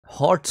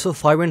Hearts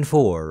of Iron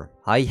 4.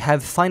 I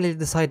have finally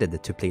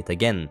decided to play it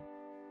again.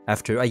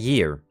 After a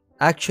year.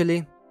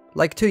 Actually,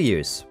 like 2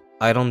 years.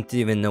 I don't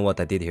even know what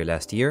I did here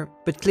last year,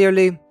 but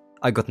clearly,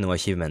 I got no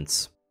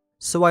achievements.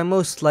 So I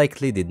most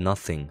likely did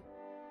nothing.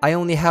 I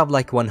only have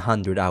like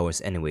 100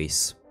 hours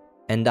anyways.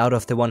 And out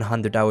of the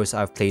 100 hours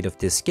I've played of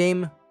this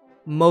game,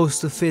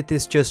 most of it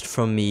is just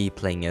from me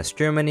playing as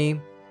Germany,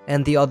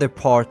 and the other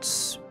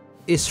parts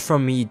is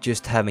from me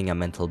just having a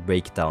mental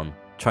breakdown,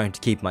 trying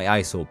to keep my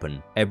eyes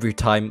open every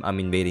time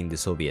I'm invading the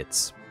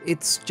Soviets.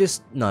 It's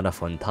just not a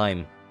fun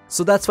time.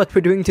 So that's what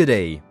we're doing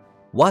today.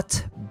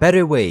 What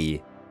better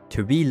way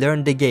to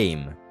relearn the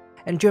game?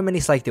 And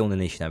Germany's like the only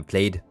nation I've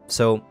played,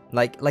 so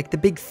like the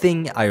big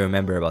thing I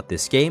remember about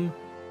this game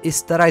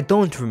is that I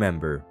don't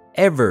remember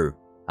ever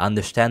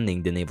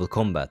understanding the naval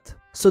combat.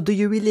 So do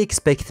you really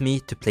expect me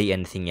to play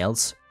anything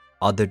else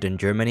other than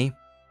Germany?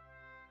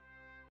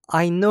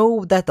 I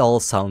know that all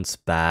sounds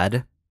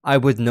bad. I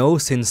would know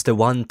since the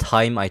one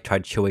time I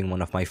tried showing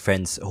one of my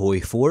friends Hoi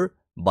 4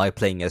 by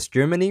playing as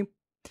Germany.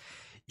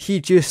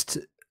 He just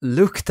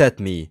looked at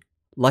me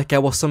like I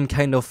was some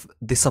kind of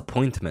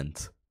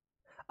disappointment.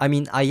 I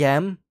mean, I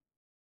am,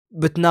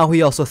 but now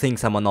he also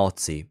thinks I'm a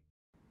Nazi.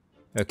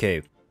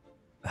 Okay,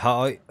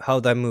 how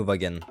do I move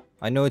again?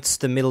 I know it's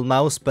the middle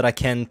mouse, but I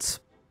can't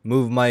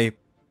move my...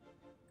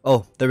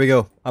 Oh, there we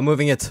go, I'm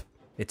moving it.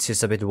 It's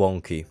just a bit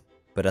wonky,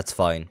 but that's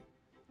fine.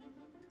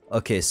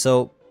 Okay,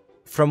 so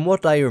from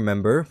what I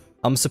remember,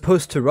 I'm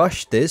supposed to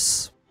rush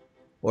this,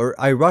 or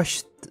I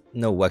rushed...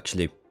 No,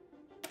 actually,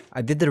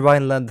 I did the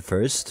Rhineland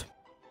first,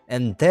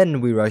 and then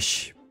we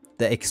rush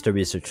the extra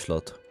research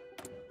slot.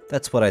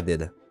 That's what I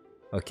did.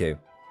 Okay,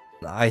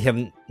 I have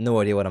no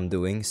idea what I'm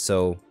doing,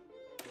 so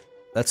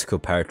let's go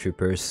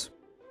paratroopers.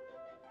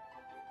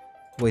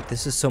 Wait,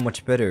 this is so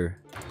much better.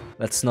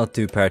 Let's not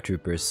do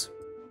paratroopers.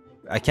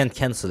 I can't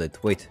cancel it,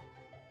 wait.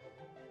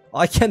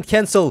 I can't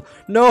cancel!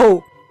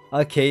 No!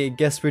 Okay,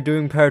 guess we're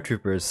doing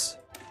paratroopers.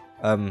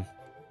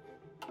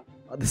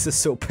 This is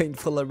so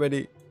painful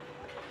already.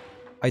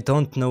 I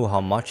don't know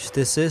how much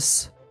this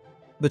is,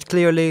 but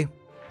clearly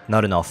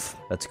not enough.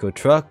 Let's go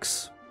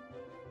trucks.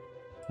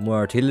 More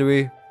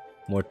artillery.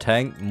 More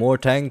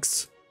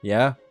tanks.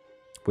 Yeah,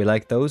 we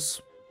like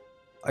those.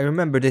 I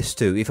remember this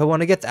too. If I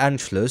want to get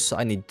Anschluss,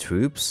 I need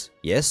troops.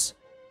 Yes.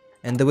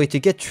 And the way to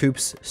get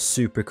troops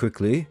super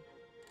quickly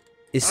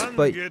is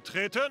by...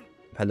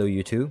 Hello,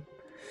 you two.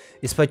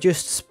 Is by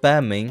just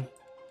spamming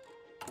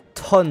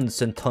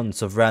tons and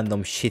tons of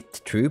random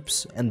shit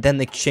troops and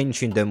then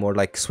exchanging them or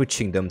like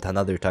switching them to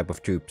another type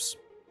of troops.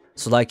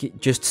 So like,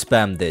 just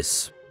spam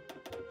this.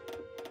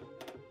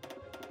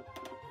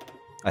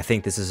 I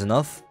think this is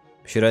enough.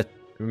 Should I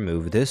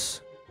remove this?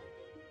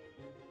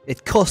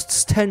 It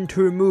costs 10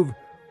 to remove.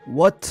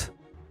 What?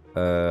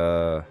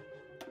 The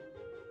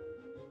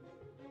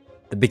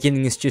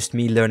beginning is just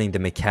me learning the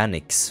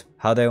mechanics.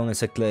 How do I only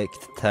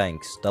select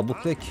tanks? Double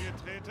click?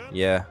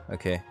 Yeah,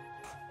 okay.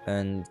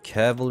 And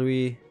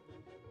cavalry.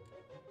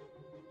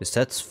 Is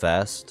that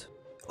fast?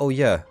 Oh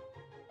yeah.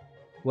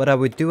 What I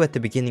would do at the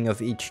beginning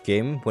of each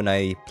game when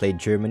I played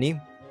Germany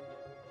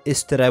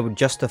is that I would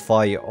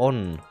justify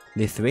on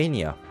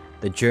Lithuania,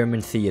 the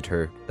German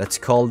theater. Let's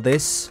call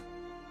this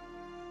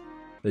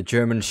the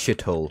German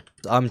shithole.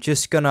 I'm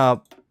just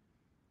gonna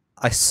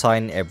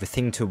assign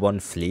everything to one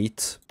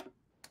fleet.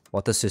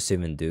 What does this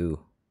even do?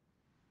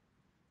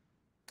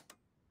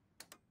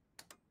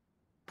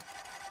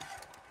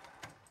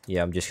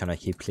 Yeah, I'm just gonna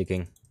keep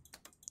clicking.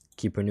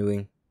 Keep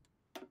renewing.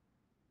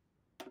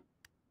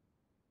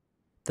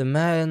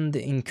 Demand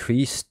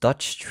increase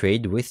Dutch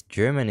trade with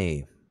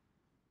Germany.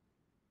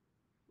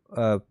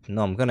 No,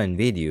 I'm gonna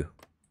invade you.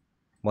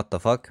 What the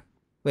fuck?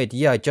 Wait,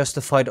 yeah, I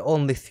justified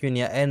on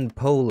Lithuania and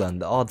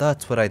Poland. Oh,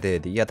 that's what I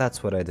did. Yeah,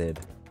 that's what I did.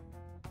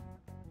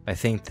 I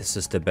think this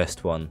is the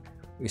best one.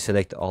 We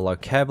select all our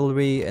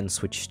cavalry and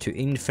switch to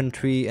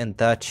infantry, and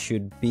that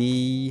should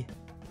be...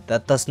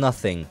 That does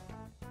nothing.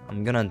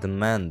 I'm gonna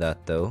demand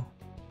that though.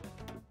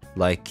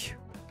 Like...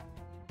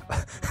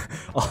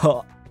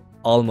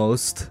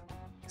 Almost.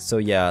 So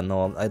yeah,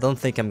 no, I don't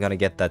think I'm gonna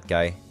get that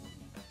guy.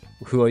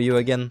 Who are you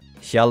again?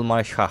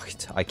 Hjalmar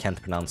Schacht. I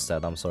can't pronounce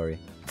that, I'm sorry.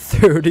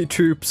 30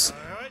 troops!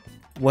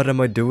 What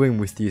am I doing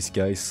with these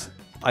guys?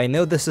 I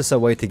know this is a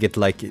way to get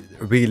like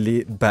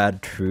really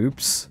bad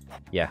troops.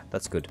 Yeah,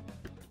 that's good.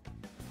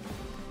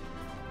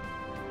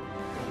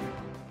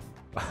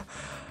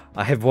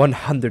 I have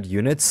 100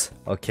 units.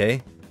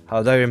 Okay.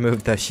 How do I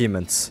remove the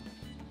achievements?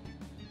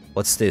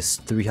 What's this?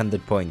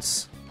 300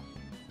 points.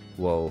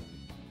 Whoa.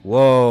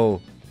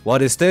 Whoa!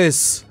 What is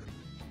this?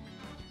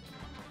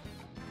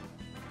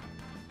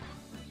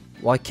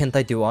 Why can't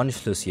I do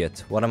Anschluss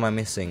yet? What am I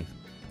missing?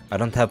 I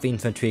don't have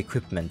infantry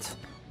equipment.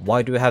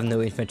 Why do I have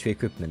no infantry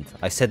equipment?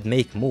 I said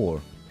make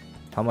more.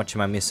 How much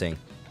am I missing?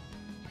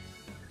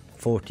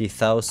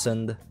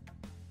 40,000.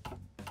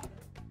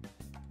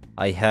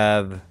 I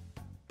have...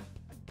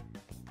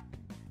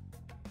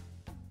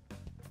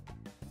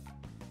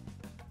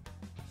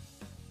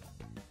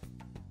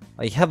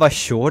 I have a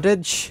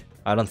shortage?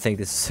 I don't think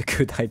this is a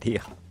good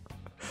idea.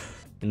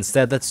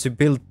 Instead, let's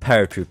build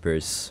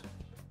paratroopers.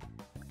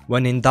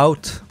 When in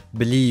doubt,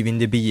 believe in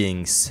the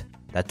beings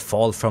that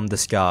fall from the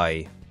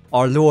sky.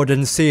 Our Lord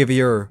and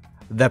Savior,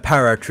 the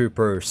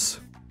paratroopers.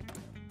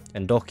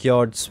 And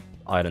dockyards,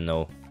 I don't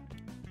know.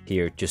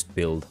 Here, just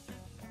build.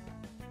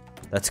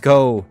 Let's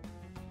go!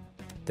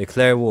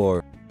 Declare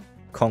war.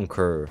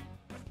 Conquer.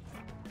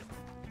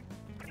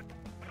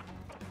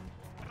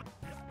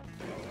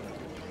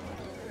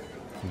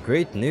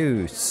 Great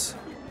news!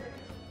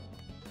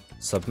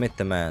 Submit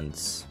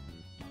demands.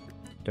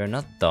 They're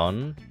not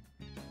done.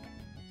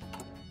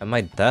 Am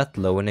I that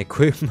low in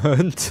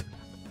equipment?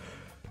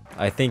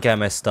 I think I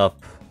messed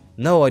up.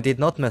 No, I did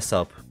not mess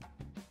up.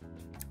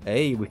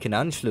 Hey, we can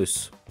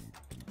Anschluss.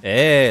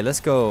 Hey, let's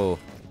go.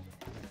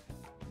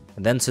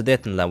 And then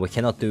Sudetenland, we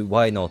cannot do...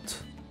 Why not?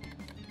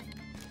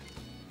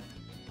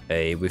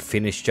 Hey, we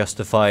finished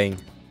justifying.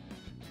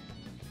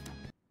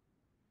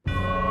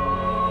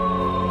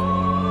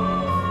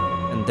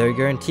 And they're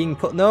guaranteeing...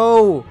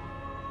 No!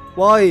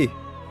 Why?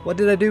 What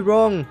did I do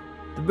wrong?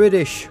 The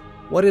British.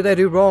 What did I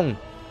do wrong?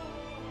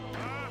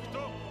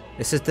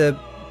 Is it the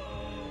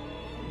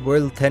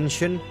world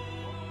tension?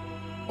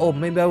 Oh,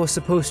 maybe I was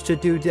supposed to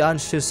do the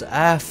Anschluss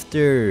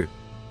after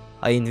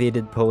I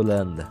invaded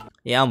Poland.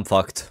 Yeah, I'm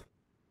fucked.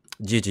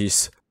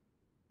 GG's.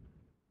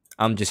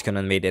 I'm just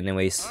gonna invade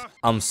anyways.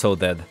 I'm so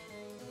dead.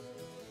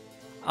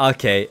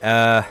 Okay,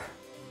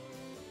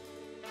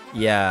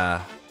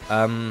 yeah,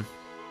 I'm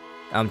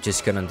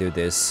just gonna do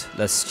this.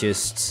 Let's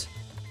just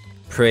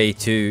pray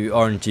to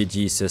RNG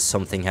Jesus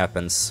something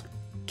happens.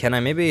 Can I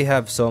maybe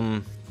have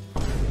some...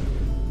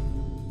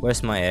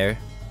 Where's my air?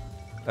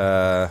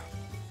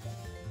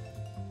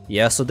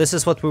 Yeah, so this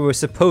is what we were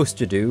supposed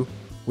to do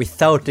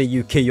without the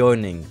UK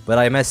joining, but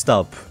I messed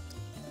up.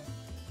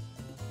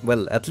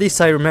 Well, at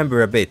least I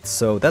remember a bit,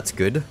 so that's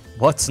good.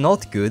 What's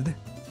not good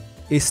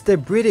is the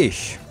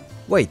British.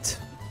 Wait,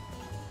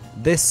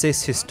 this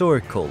is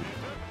historical.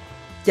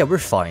 Yeah, we're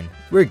fine,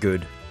 we're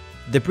good.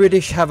 The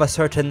British have a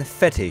certain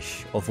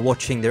fetish of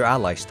watching their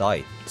allies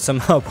die.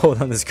 Somehow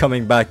Poland is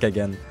coming back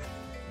again.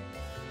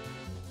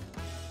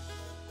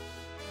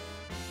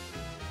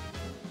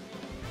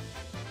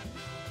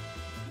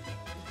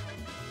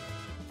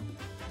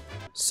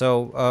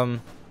 So,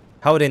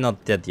 how are they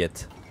not dead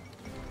yet?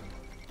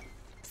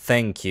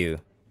 Thank you.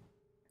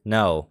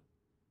 Now,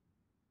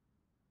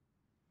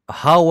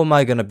 how am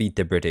I gonna beat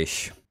the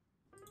British?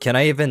 Can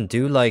I even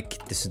do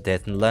like this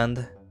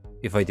Sudetenland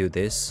if I do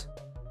this?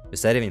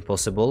 Is that even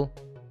possible?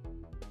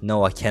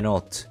 No, I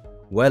cannot.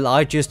 Well,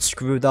 I just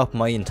screwed up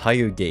my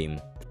entire game.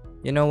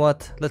 You know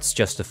what? Let's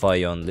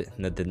justify on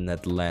the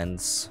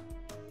Netherlands.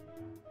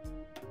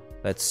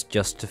 Let's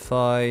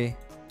justify.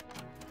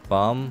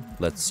 Bomb.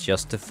 Let's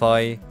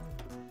justify.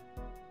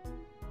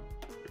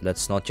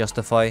 Let's not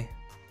justify.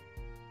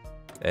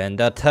 And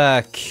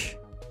attack.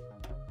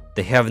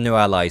 They have no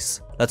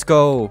allies. Let's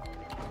go.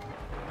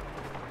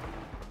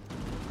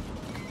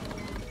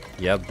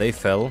 Yep, they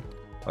fell.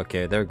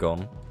 Okay, they're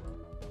gone.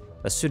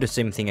 Let's do the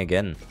same thing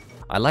again.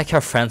 I like how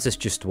France is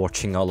just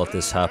watching all of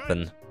this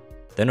happen.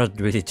 They're not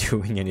really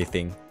doing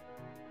anything.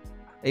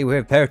 Hey, we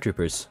have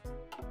paratroopers.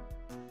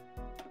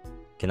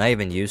 Can I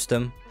even use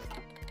them?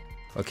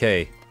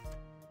 Okay.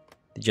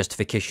 The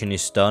justification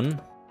is done.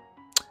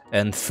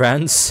 And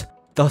France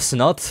does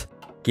not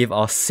give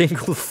a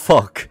single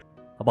fuck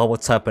about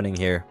what's happening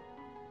here.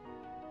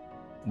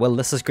 Well,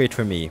 this is great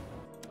for me.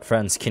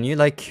 France, can you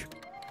like...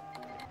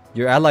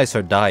 Your allies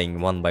are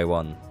dying one by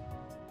one.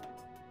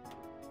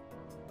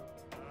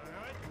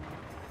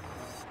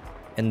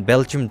 And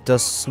Belgium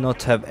does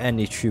not have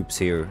any troops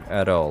here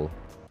at all.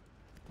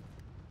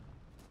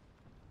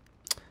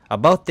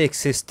 About the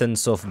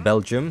existence of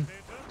Belgium,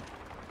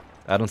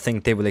 I don't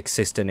think they will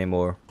exist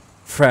anymore.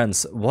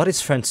 France, what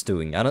is France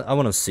doing? I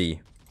want to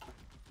see.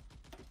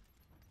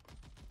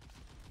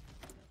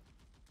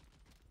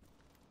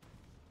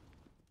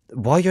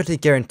 Why are they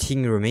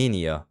guaranteeing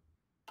Romania?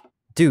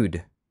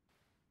 Dude.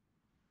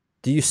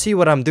 Do you see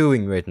what I'm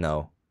doing right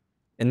now?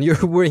 And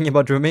you're worrying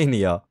about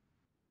Romania?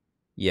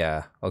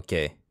 Yeah,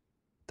 okay.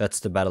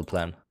 That's the battle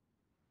plan.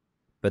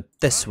 But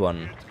this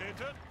one...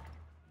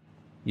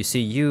 You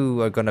see,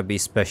 you are gonna be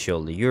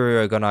special.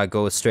 You're gonna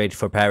go straight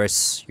for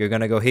Paris. You're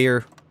gonna go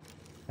here.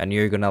 And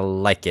you're gonna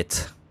like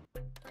it.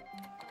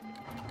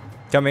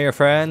 Come here,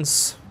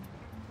 friends.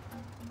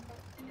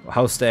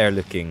 How's the air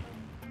looking?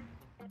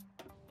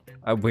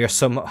 We are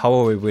how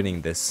are we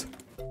winning this?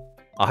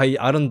 I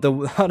don't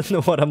know. I don't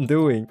know what I'm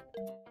doing.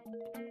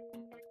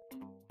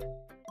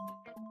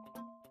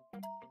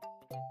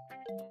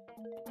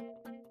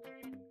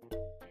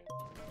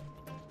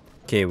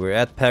 Okay, we're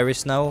at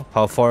Paris now.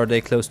 How far are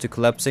they close to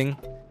collapsing?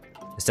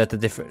 Is that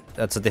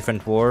that's a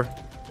different war?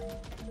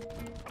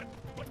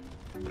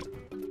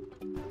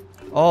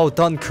 Oh,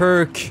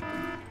 Dunkirk!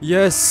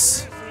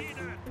 Yes!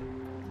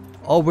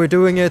 Oh, we're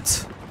doing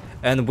it!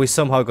 And we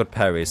somehow got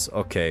Paris.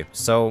 Okay,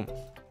 so...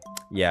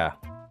 Yeah.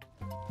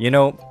 You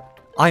know,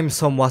 I'm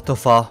somewhat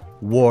of a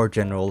war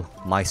general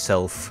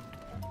myself.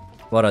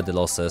 What are the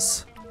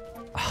losses?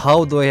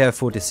 How do I have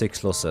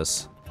 46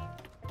 losses?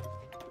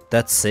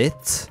 That's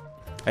it?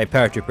 Hey,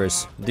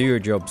 paratroopers, do your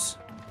jobs.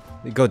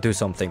 Go do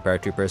something,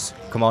 paratroopers.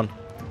 Come on.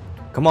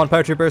 Come on,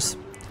 paratroopers.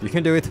 You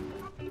can do it.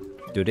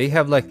 Do they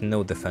have like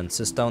no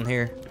defenses down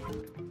here?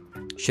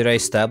 Should I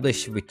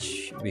establish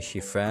Vichy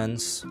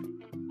France?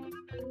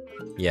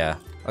 Yeah,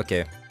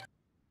 okay.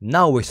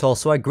 Now is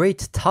also a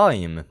great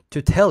time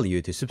to tell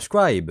you to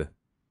subscribe.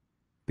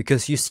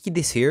 Because you see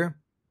this here?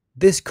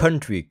 This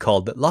country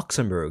called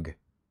Luxembourg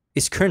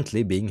is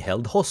currently being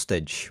held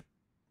hostage.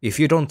 If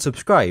you don't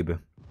subscribe,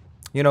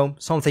 you know,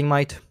 something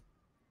might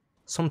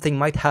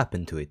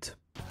happen to it.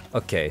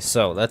 Okay,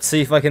 so let's see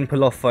if I can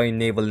pull off a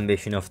naval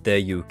invasion of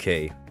the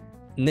UK.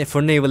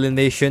 For naval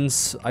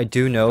invasions, I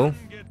do know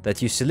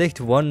that you select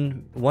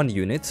one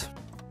unit,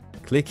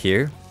 click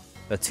here,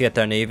 let's get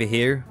our navy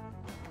here,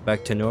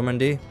 back to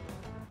Normandy,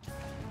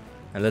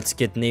 and let's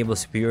get naval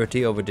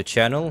superiority over the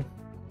channel,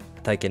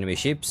 attack enemy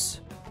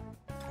ships,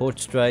 port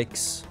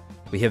strikes.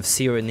 We have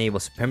 0 naval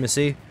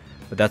supremacy,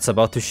 but that's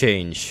about to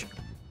change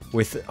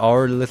with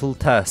our little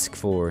task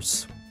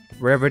force,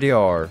 wherever they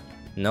are.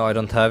 No, I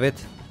don't have it.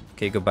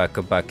 Okay, go back,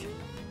 go back,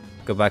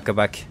 go back, go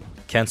back.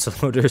 Cancel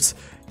orders,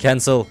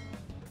 cancel.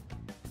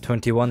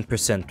 21%,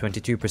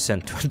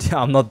 22%, 20.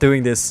 I'm not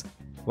doing this.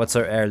 What's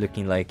our air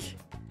looking like?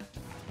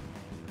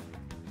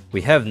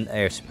 We have an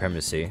air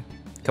supremacy.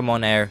 Come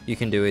on, air, you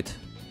can do it.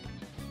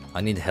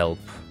 I need help.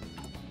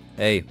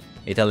 Hey,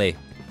 Italy.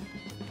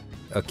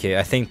 Okay,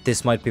 I think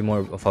this might be more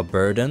of a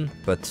burden,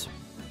 but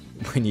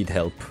we need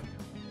help.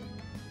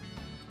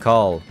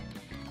 Call.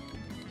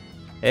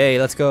 Hey,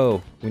 let's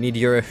go. We need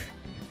your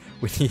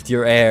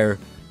air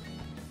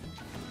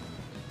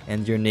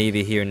and your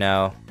navy here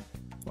now.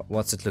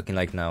 What's it looking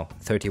like now?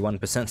 31%,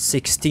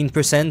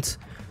 16%?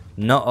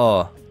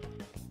 Nuh-uh.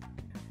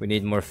 We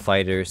need more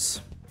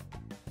fighters.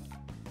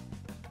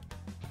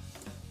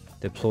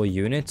 Deploy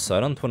units? I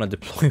don't want to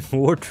deploy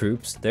more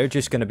troops. They're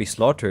just gonna be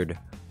slaughtered.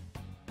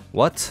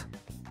 What?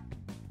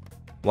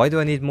 Why do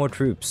I need more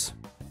troops?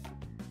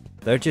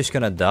 They're just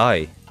gonna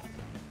die.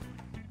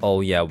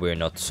 Oh yeah, we're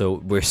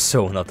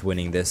so not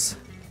winning this.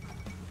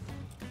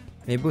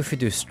 Maybe if we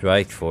do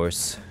strike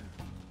force.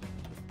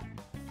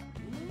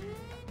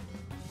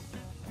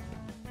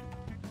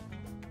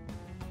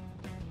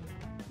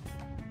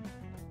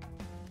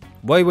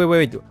 Wait,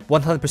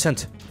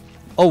 100%.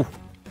 Oh!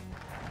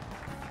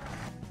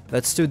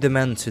 Let's do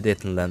demand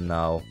Sudetenland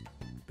now.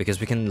 Because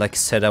we can like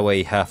set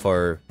away half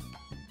our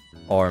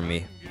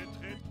army.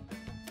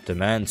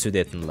 Demand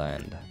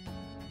Sudetenland.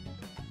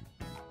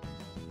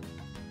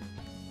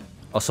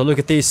 Also, look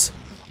at these.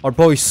 Our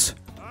boys.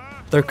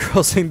 They're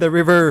crossing the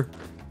river.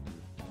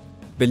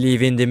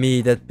 Believe in the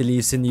me that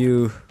believes in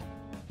you.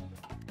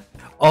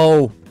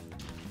 Oh!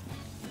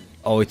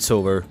 Oh, it's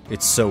over.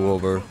 It's so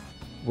over.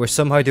 We're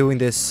somehow doing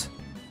this.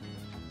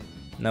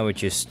 Now we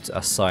just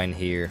assign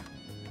here.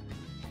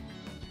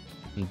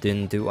 And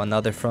then do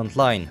another front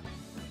line.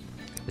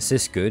 Is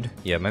this good?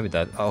 Yeah, maybe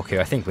that. Okay,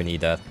 I think we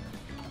need that.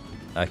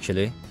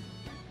 Actually.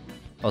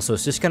 Also,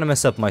 is this gonna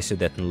mess up my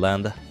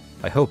Sudetenland?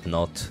 I hope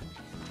not.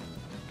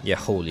 Yeah,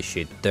 holy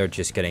shit, they're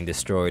just getting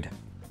destroyed.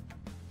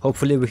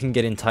 Hopefully we can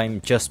get in time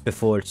just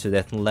before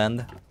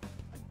Sudetenland.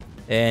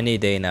 Any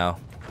day now.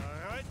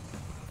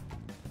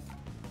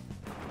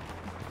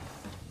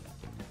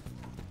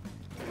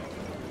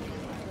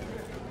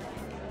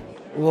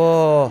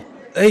 Whoa!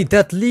 Hey,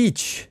 that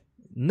leech!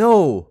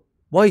 No!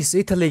 Why is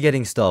Italy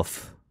getting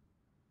stuff?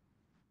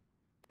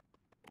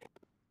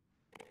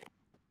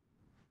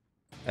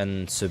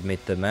 And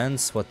submit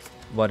demands.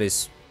 What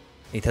is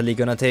Italy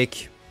gonna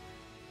take?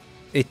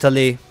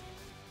 Italy,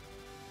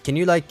 can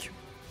you like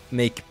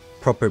make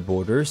proper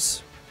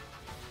borders?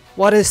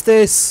 What is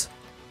this?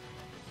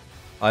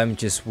 I'm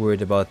just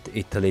worried about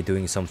Italy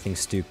doing something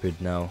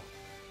stupid now.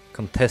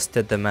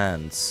 Contested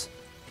demands.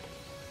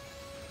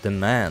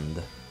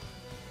 Demand.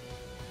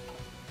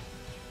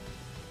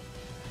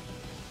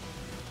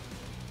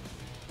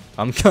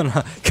 I'm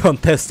gonna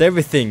contest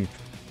everything,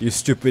 you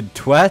stupid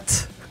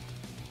twat.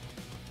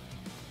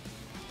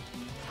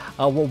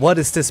 What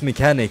is this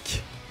mechanic?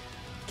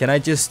 Can I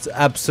just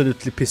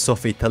absolutely piss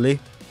off Italy?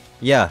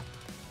 Yeah.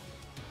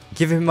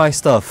 Give him my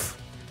stuff.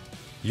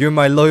 You're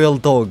my loyal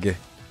dog.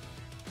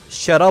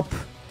 Shut up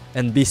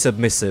and be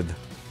submissive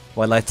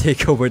while I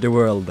take over the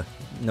world.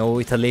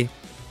 No, Italy,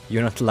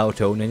 you're not allowed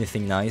to own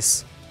anything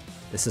nice.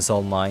 This is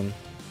all mine.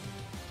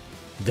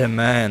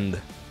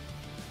 Demand.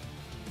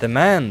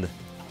 Demand.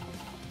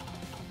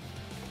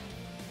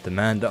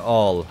 Demand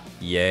all.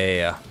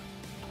 Yeah.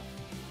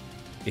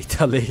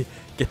 Italy,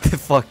 get the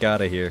fuck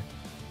out of here.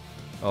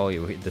 Oh,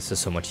 this is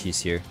so much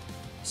easier.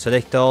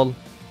 Select all,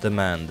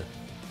 demand.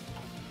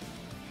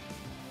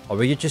 Are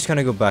we just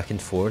gonna go back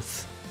and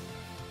forth?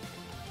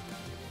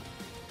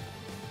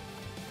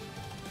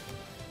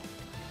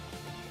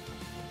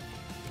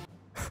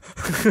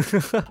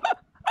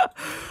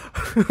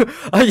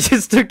 I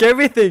just took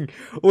everything!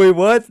 Wait,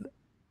 what?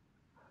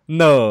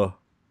 No.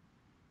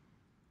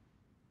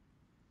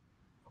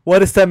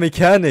 What is that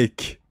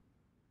mechanic?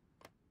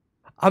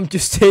 I'm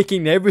just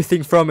taking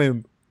everything from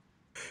him.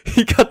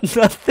 He got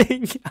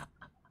nothing.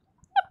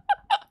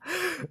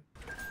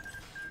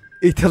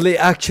 Italy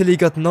actually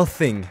got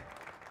nothing.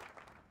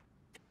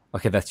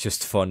 Okay, that's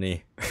just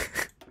funny.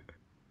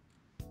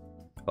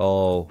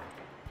 Oh.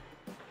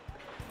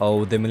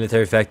 Oh, the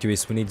military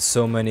factories, we need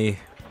so many.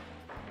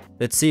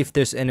 Let's see if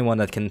there's anyone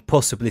that can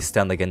possibly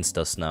stand against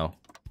us now.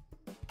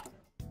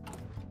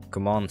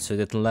 Come on,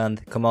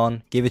 Sudetenland, come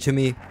on, give it to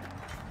me.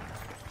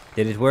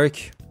 Did it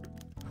work?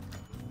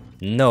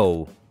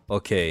 No.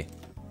 Okay.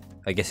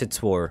 I guess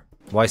it's war.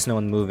 Why is no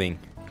one moving?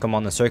 Come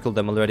on, encircle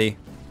them already.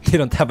 They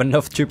don't have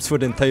enough troops for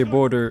the entire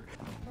border.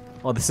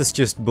 Oh, this is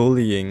just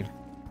bullying.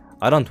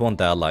 I don't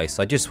want allies,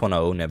 I just want to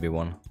own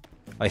everyone.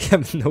 I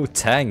have no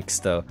tanks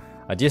though.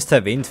 I just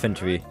have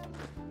infantry.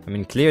 I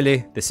mean,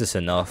 clearly, this is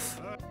enough.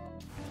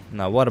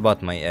 Now, what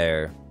about my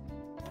air?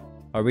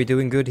 Are we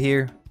doing good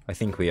here? I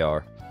think we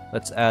are.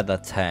 Let's add a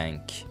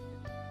tank.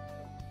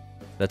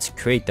 Let's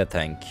create a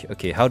tank.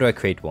 Okay, how do I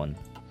create one?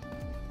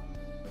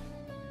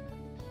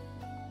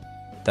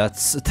 That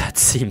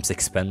seems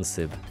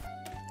expensive.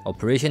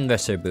 Operation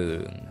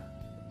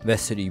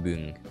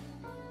Weserübung.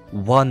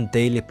 1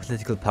 daily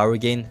political power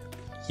gain?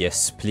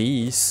 Yes,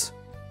 please.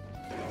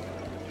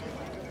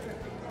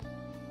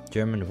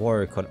 German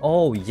war econ.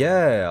 Oh,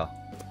 yeah!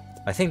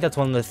 I think that's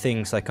one of the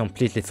things I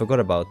completely forgot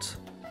about.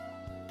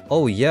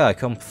 Oh, yeah,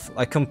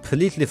 I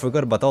completely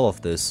forgot about all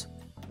of this.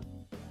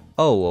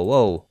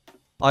 Oh.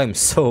 I'm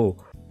so...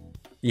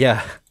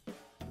 Yeah.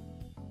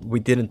 We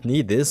didn't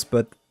need this,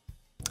 but...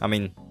 I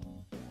mean...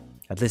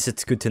 At least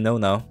it's good to know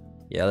now.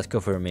 Yeah, let's go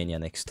for Romania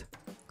next.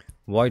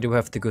 Why do we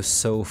have to go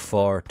so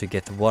far to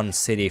get one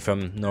city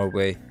from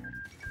Norway?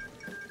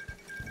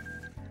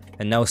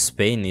 And now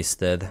Spain is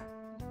dead.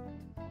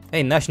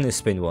 Hey, nationalist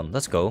Spain won.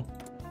 Let's go.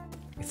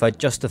 If I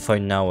justify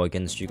now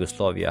against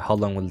Yugoslavia, how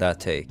long will that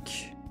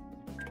take?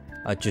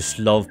 I just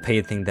love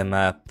painting the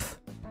map.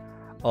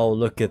 Oh,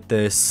 look at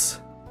this.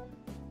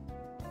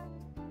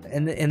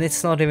 And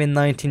it's not even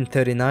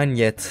 1939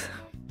 yet.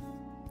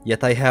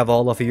 Yet I have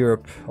all of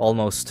Europe,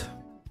 almost.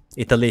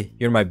 Italy,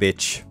 you're my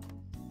bitch.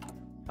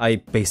 I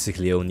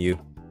basically own you.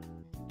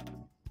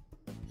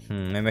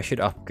 Maybe I should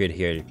upgrade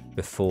here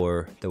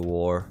before the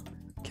war.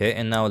 Okay,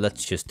 and now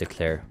let's just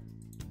declare.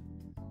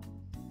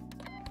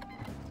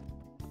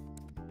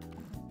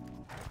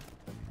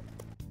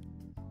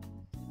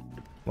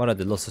 What are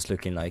the losses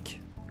looking like?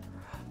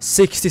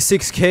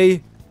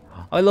 66k!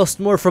 I lost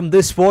more from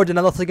this war than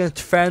I lost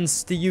against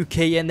France, the UK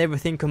and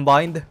everything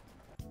combined.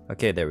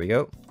 Okay, there we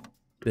go.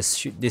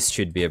 This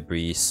should be a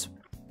breeze.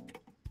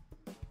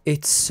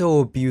 It's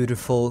so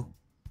beautiful.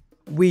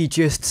 We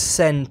just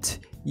sent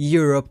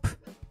Europe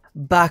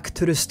back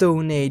to the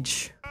Stone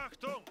Age.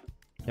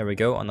 There we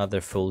go,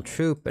 another full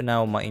troop, and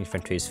now my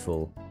infantry is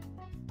full.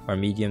 Our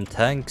medium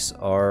tanks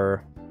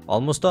are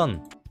almost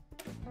done.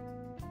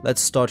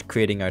 Let's start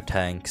creating our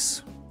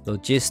tanks.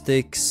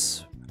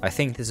 Logistics, I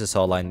think this is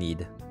all I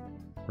need,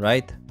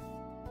 right?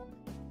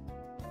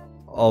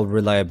 All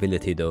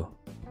reliability though.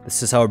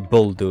 This is our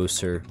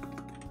bulldozer.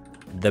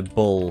 The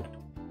bull.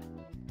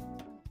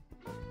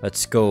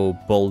 Let's go,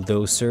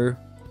 bulldozer.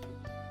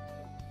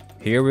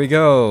 Here we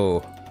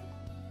go.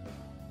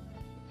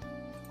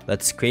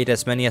 Let's create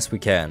as many as we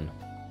can.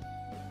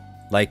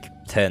 Like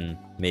 10,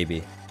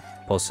 maybe.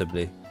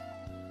 Possibly.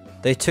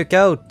 They took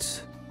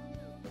out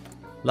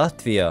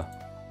Latvia.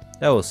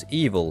 That was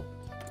evil.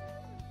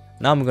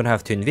 Now I'm gonna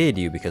have to invade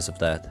you because of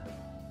that.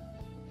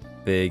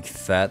 Big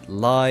fat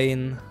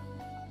line.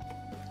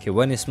 Okay,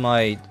 when is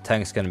my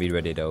tanks gonna be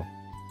ready though?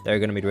 They're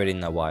gonna be ready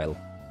in a while.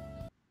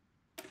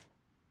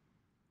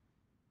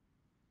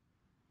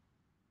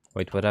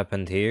 Wait, what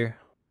happened here?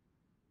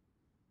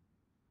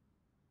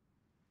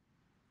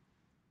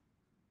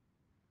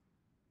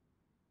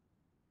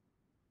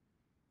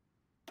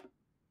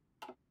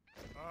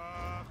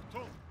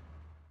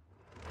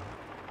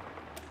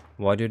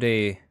 Why do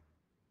they...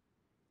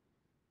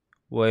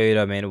 Wait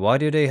a minute, why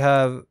do they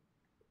have...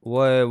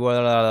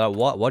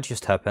 What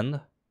just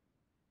happened?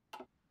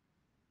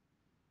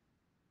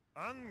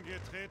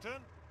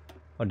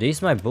 Are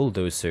these my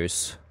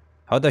bulldozers?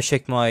 How do I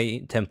check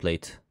my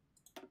template?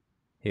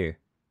 Here.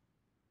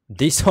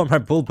 These are my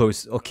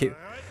bulldozers. Okay.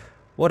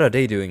 What are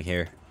they doing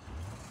here?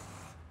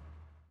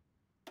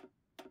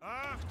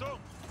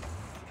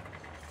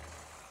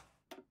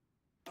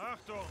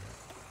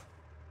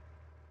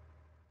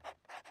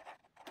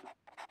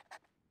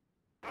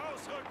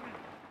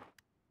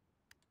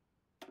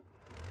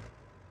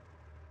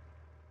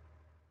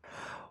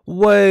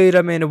 Wait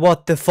a minute,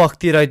 what the fuck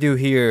did I do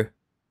here?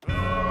 Did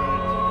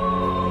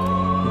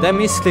I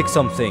misclick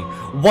something?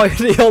 Why are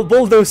they all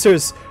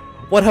bulldozers?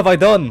 What have I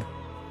done?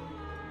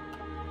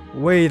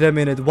 Wait a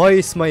minute, why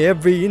is my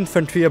every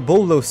infantry a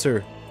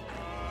bulldozer?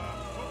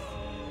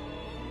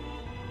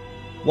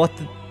 What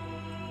the...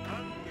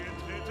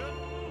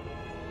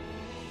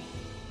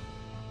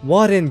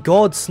 What in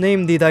God's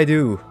name did I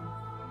do?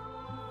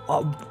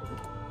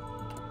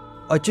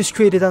 I just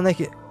created a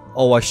naked...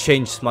 Oh, I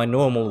changed my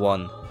normal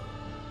one.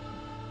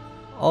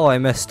 Oh, I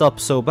messed up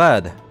so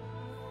bad.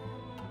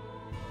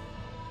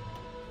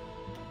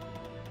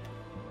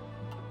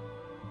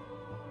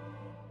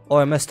 Oh,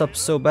 I messed up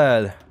so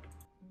bad.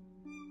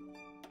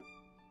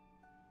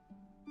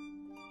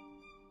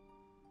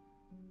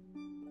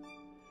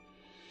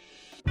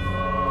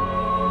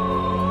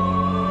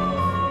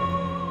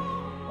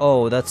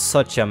 Oh, that's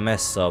such a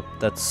mess up.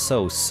 That's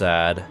so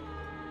sad.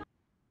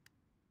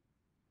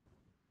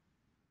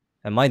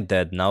 Am I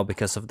dead now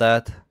because of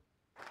that?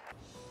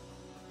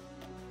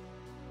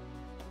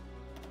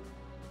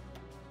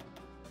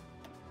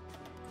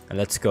 And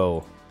let's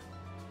go.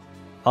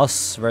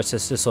 Us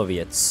versus the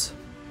Soviets.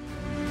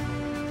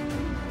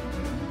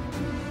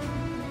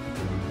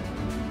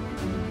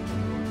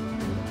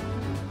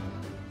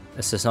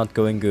 This is not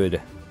going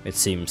good, it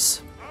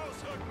seems.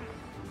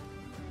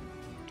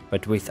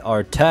 But with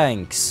our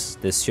tanks,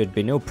 this should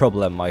be no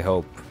problem, I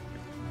hope.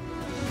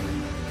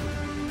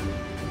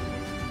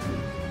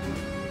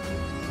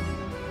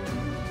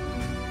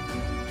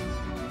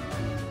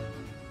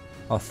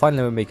 Oh,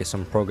 finally we're making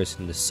some progress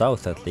in the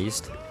south at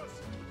least.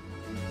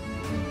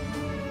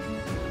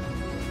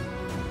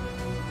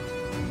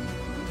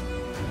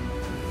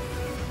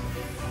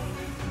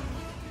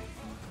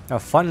 Now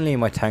finally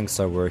my tanks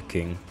are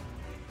working.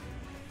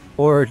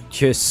 Or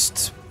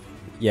just...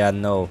 yeah,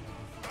 no.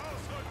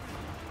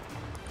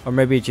 Or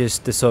maybe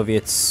just the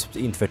Soviets'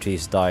 infantry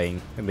is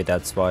dying. Maybe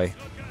that's why.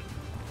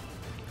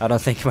 I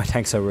don't think my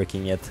tanks are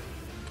working yet.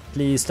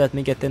 Please let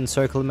me get the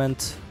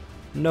encirclement.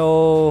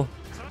 No!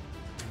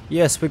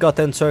 Yes, we got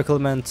the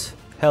encirclement.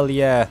 Hell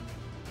yeah.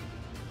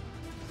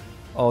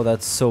 Oh,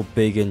 that's so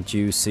big and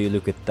juicy.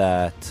 Look at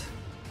that.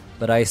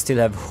 But I still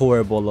have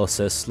horrible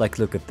losses. Like,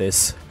 look at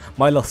this.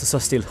 My losses are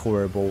still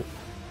horrible.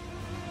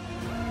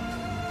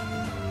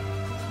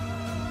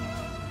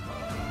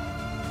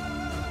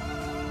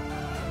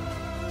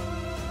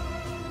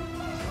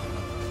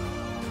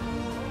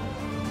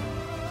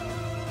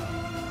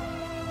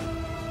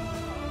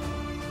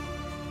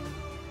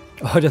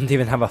 Oh, I don't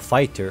even have a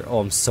fighter. Oh,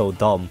 I'm so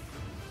dumb.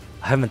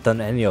 I haven't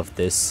done any of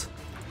this.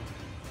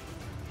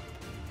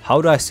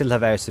 How do I still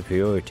have air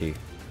superiority?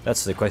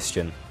 That's the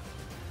question.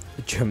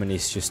 Germany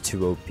is just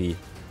too OP.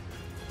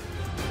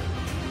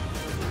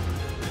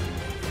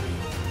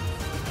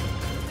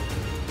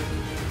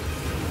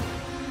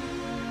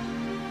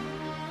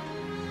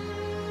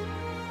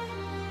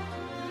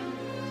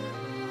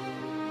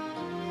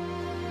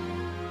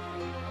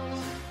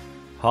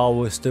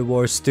 How is the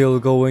war still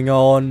going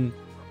on?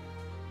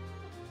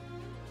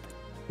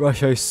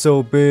 Russia is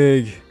so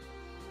big.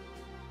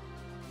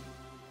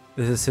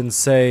 This is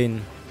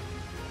insane.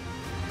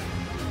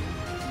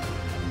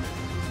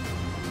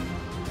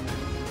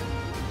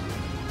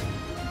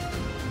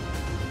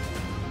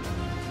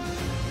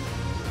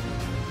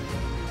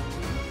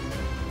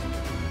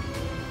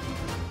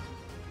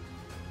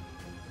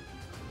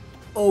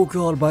 Oh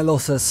god, my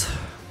losses.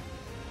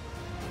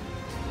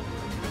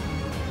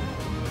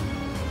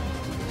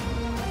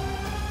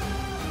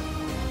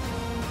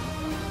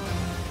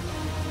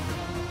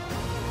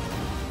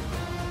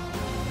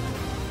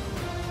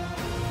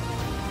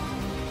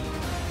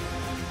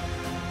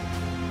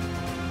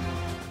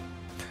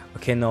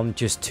 Okay, no, I'm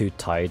just too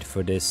tired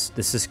for this.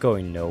 This is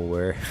going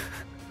nowhere.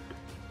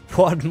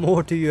 What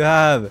more do you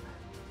have?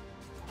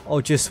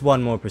 Oh, just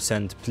 1 more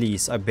 %,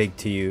 please, I beg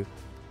to you.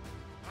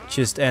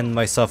 Just end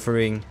my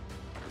suffering.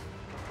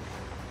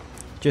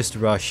 Just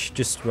rush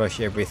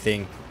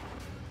everything.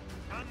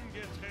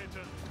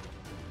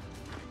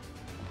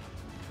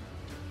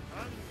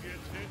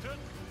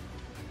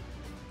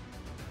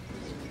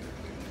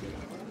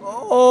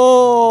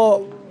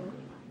 Oh!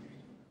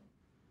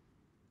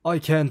 I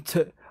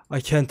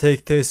can't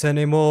take this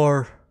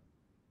anymore.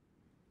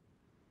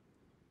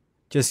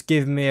 Just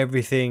give me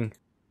everything.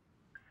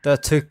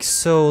 That took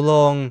so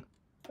long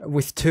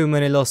with too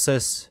many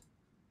losses.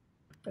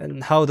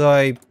 And how do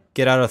I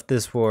get out of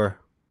this war?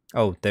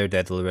 Oh, they're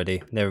dead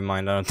already. Never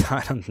mind, I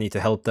don't need to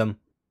help them.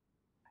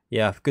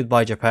 Yeah,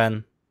 goodbye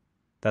Japan.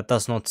 That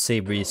does not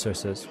save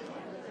resources.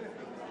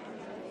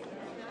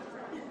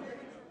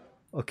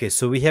 Okay,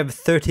 so we have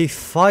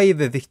 35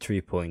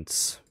 victory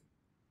points.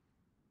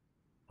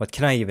 What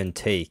can I even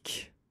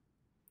take?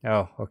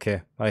 Oh,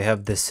 okay. I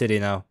have this city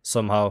now,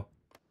 somehow.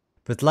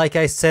 But like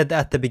I said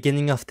at the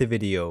beginning of the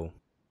video,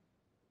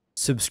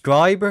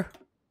 subscribe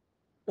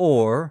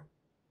or,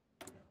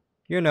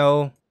 you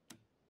know,